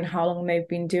they do and how long they've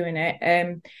been doing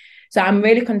it. So I'm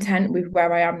really content with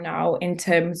where I am now in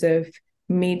terms of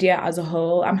media as a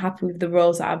whole. I'm happy with the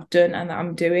roles that I've done and that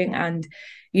I'm doing. And,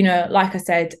 you know, like I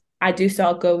said, I do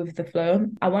sort of go with the flow.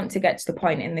 I want to get to the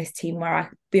point in this team where I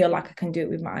feel like I can do it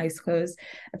with my eyes closed.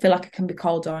 I feel like I can be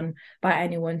called on by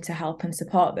anyone to help and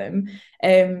support them.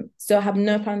 So I have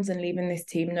no plans on leaving this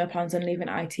team, no plans on leaving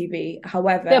ITV.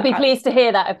 However, they'll be pleased to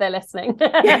hear that if they're listening.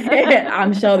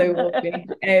 I'm sure they will be.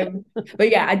 But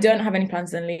yeah, I don't have any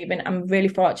plans on leaving. I'm really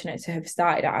fortunate to have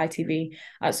started at ITV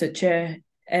at such a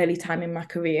early time in my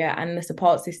career, and the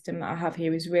support system that I have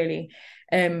here is really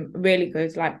really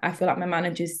good. Like I feel like my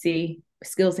managers see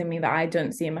skills in me that I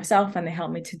don't see in myself, and they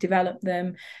help me to develop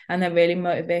them, and they're really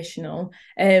motivational.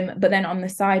 But then on the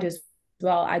side as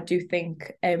well, I do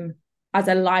think as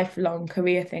a lifelong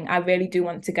career thing, I really do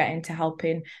want to get into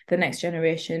helping the next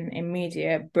generation in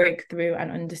media break through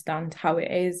and understand how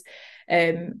it is.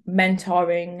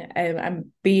 Mentoring and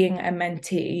being a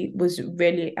mentee was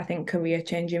really, I think, career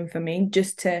changing for me.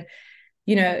 Just to,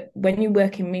 you know, when you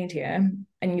work in media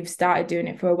and you've started doing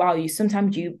it for a while,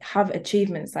 sometimes you have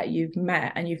achievements that you've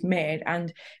met and you've made,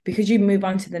 and because you move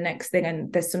on to the next thing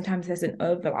and there's an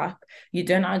overlap, you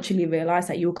don't actually realize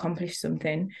that you accomplished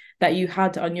something that you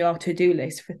had on your to-do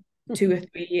list for 2 or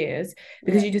 3 years,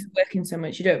 because you're just working so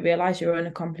much, you don't realize your own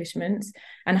accomplishments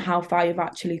and how far you've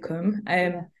actually come.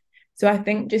 So I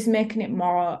think just making it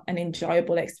more an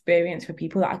enjoyable experience for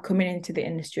people that are coming into the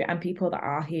industry and people that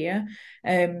are here.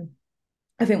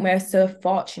 I think we're so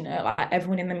fortunate, like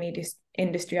everyone in the media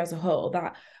industry as a whole,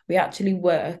 that we actually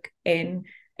work in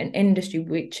an industry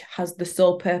which has the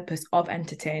sole purpose of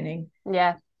entertaining.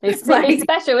 Yeah, it's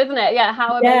special, isn't it? Yeah,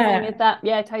 how amazing is that?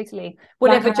 Yeah, totally.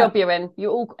 Whatever job you're in,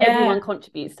 everyone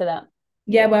contributes to that.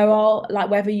 Yeah, we're all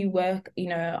like, whether you work, you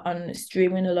know, on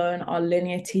streaming alone or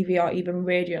linear TV or even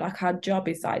radio, like our job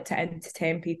is like to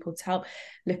entertain people, to help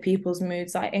lift people's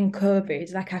moods. Like in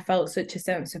COVID, like I felt such a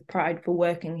sense of pride for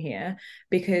working here,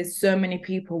 because so many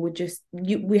people would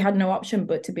we had no option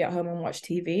but to be at home and watch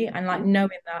TV. And like knowing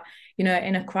that, you know,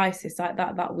 in a crisis like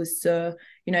that was so,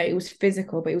 you know, it was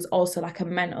physical, but it was also like a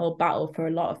mental battle for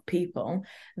a lot of people,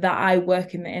 that I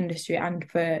work in the industry and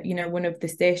for, you know, one of the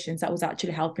stations that was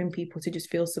actually helping people to just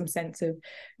feel some sense of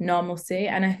normalcy.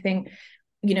 And I think,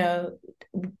 you know,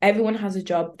 everyone has a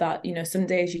job that, you know, some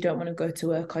days you don't want to go to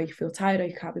work or you feel tired or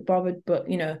you can't be bothered,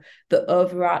 but, you know, the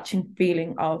overarching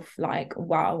feeling of like,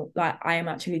 wow, like I am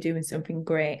actually doing something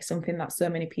great, something that so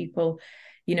many people,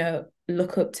 you know,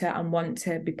 look up to and want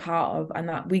to be part of, and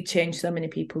that we change so many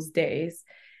people's days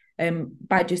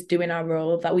by just doing our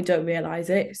role, that we don't realize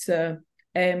it. So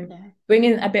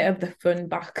bringing a bit of the fun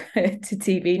back to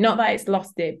TV, not that it's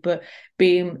lost it, but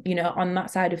being, you know, on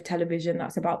that side of television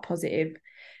that's about positive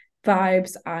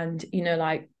vibes and, you know,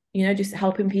 like, you know, just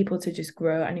helping people to just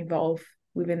grow and evolve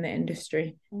within the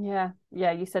industry. Yeah,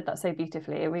 you said that so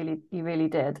beautifully. You really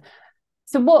did.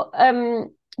 So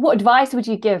what advice would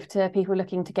you give to people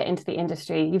looking to get into the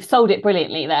industry? You've sold it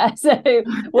brilliantly there. So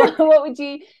what would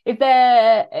you, if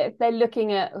they're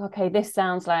looking at, okay, this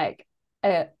sounds like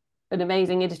an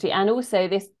amazing industry, and also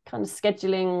this kind of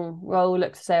scheduling role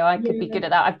looks so I could be good at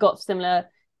that. I've got similar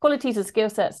qualities and skill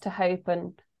sets to Hope,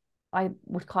 and I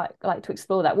would quite like to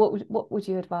explore that. What would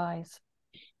you advise?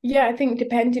 Yeah, I think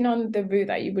depending on the route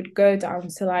that you would go down,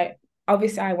 so like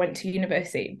obviously I went to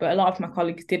university, but a lot of my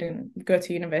colleagues didn't go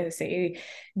to university.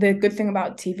 The good thing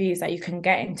about TV is that you can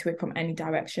get into it from any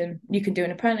direction. You can do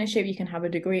an apprenticeship, you can have a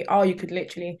degree, or you could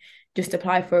literally just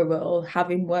apply for a role,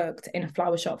 having worked in a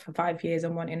flower shop for 5 years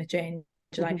and wanting a change.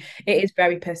 Like, it is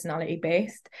very personality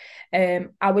based.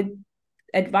 I would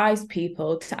advise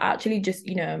people to actually just,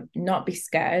 you know, not be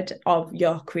scared of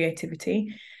your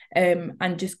creativity,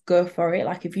 and just go for it.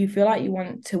 Like, if you feel like you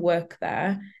want to work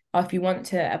there, or if you want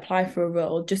to apply for a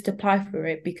role, just apply for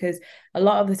it, because a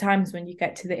lot of the times when you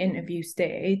get to the interview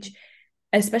stage,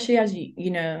 especially as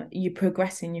you know, you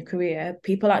progress in your career,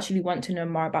 people actually want to know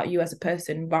more about you as a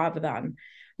person rather than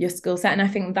your skill set. And I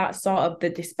think that's sort of the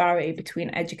disparity between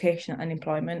education and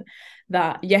employment,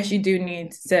 that yes, you do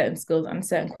need certain skills and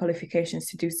certain qualifications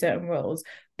to do certain roles,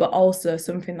 but also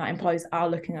something that employers are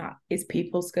looking at is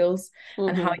people skills,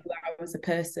 and how you are as a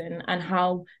person, and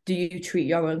how do you treat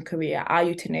your own career. Are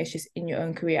you tenacious in your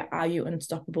own career? Are you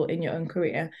unstoppable in your own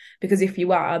career? Because if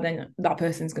you are, then that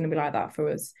person's going to be like that for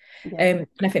us. And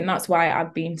I think that's why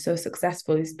I've been so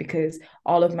successful, is because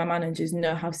all of my managers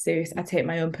know how serious I take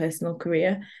my own personal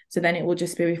career. So then it will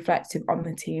just be reflective on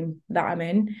the team that I'm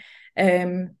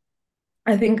in.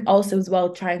 I think also as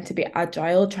well, trying to be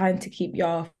agile, trying to keep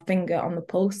your finger on the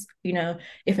pulse. You know,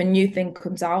 if a new thing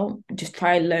comes out, just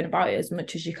try and learn about it as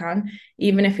much as you can,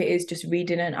 even if it is just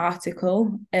reading an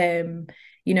article,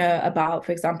 you know, about,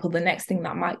 for example, the next thing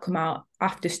that might come out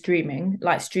after streaming.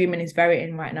 Like, streaming is very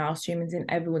in right now. Streaming's in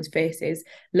everyone's faces.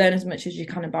 Learn as much as you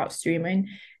can about streaming.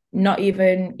 Not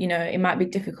even, you know, it might be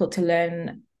difficult to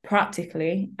learn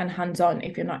practically and hands-on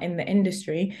if you're not in the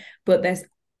industry, but there's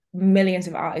millions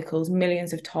of articles,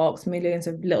 millions of talks, millions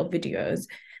of little videos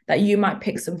that you might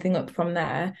pick something up from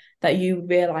there that you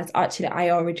realize, actually, I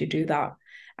already do that.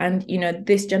 And, you know,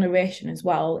 this generation as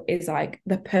well is like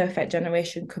the perfect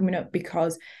generation coming up,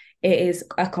 because it is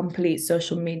a complete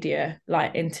social media,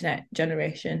 like, internet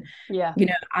generation. Yeah. You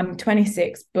know, I'm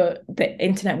 26, but the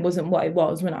internet wasn't what it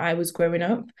was when I was growing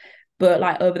up. But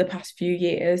like, over the past few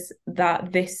years,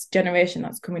 that this generation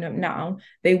that's coming up now,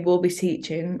 they will be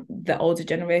teaching the older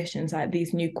generations like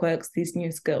these new quirks, these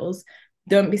new skills.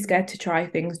 Don't be scared to try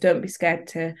things. Don't be scared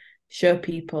to show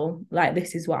people, like,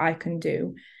 this is what I can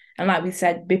do. And like we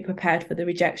said, be prepared for the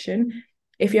rejection.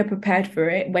 If you're prepared for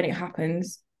it, when it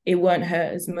happens, it won't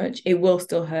hurt as much. It will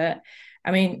still hurt.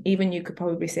 I mean, even you could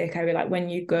probably say, Kerry, like, when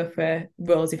you go for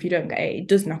roles, if you don't get it, it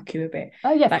does knock you a bit.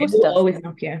 Oh yeah, of like, course it will it does. always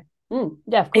knock you.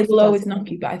 Yeah, of course It will always knock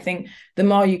you, but I think the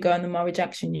more you go and the more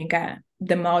rejection you get,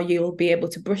 the more you'll be able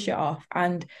to brush it off.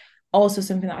 And also,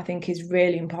 something that I think is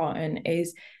really important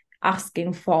is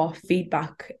asking for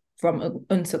feedback from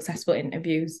unsuccessful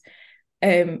interviews.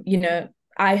 You know,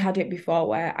 I had it before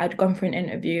where I'd gone for an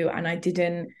interview and I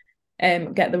didn't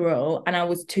get the role, and I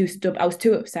was too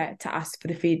upset to ask for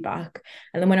the feedback.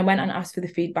 And then when I went and asked for the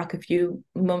feedback a few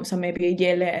months or maybe a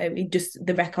year later,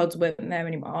 the records weren't there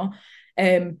anymore.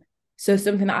 So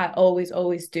something that I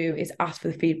always do is ask for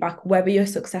the feedback, whether you're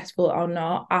successful or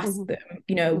not. Ask them,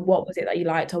 you know, what was it that you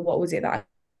liked, or what was it that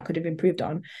I could have improved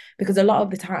on? Because a lot of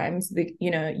the times,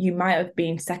 you know, you might have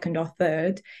been second or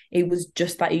third. It was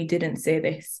just that you didn't say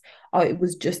this, or it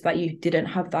was just that you didn't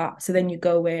have that. So then you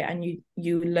go away and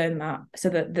you learn that, so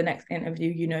that the next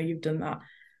interview, you know, you've done that.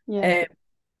 Yeah.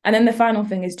 And then the final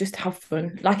thing is just have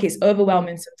fun. Like, it's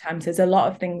overwhelming sometimes. There's a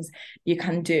lot of things you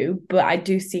can do, but I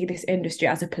do see this industry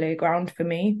as a playground for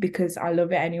me, because I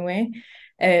love it anyway.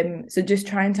 So just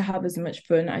trying to have as much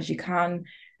fun as you can,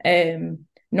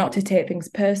 not to take things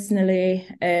personally.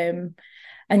 And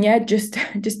yeah, just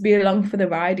be along for the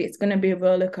ride. It's going to be a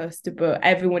roller coaster, but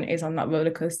everyone is on that roller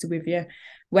coaster with you,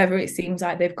 whether it seems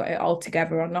like they've got it all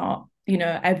together or not. You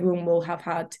know, everyone will have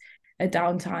had a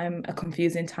downtime, a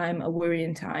confusing time, a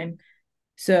worrying time.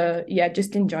 So yeah,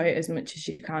 just enjoy it as much as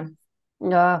you can.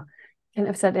 I couldn't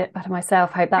have said it better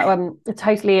myself. Hope that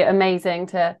totally amazing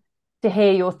to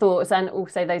hear your thoughts, and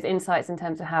also those insights in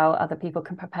terms of how other people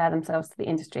can prepare themselves to the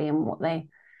industry and what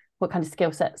kind of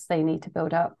skill sets they need to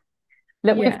build up.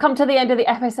 Look, we've come to the end of the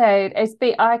episode.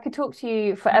 I could talk to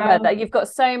you forever. That you've got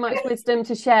so much wisdom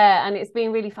to share, and it's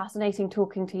been really fascinating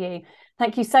talking to you.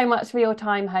 Thank you so much for your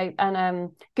time, Hope, and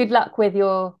good luck with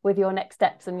your next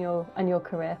steps and your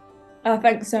career. Oh,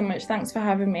 thanks so much. Thanks for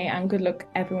having me, and good luck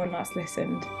everyone that's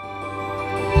listened.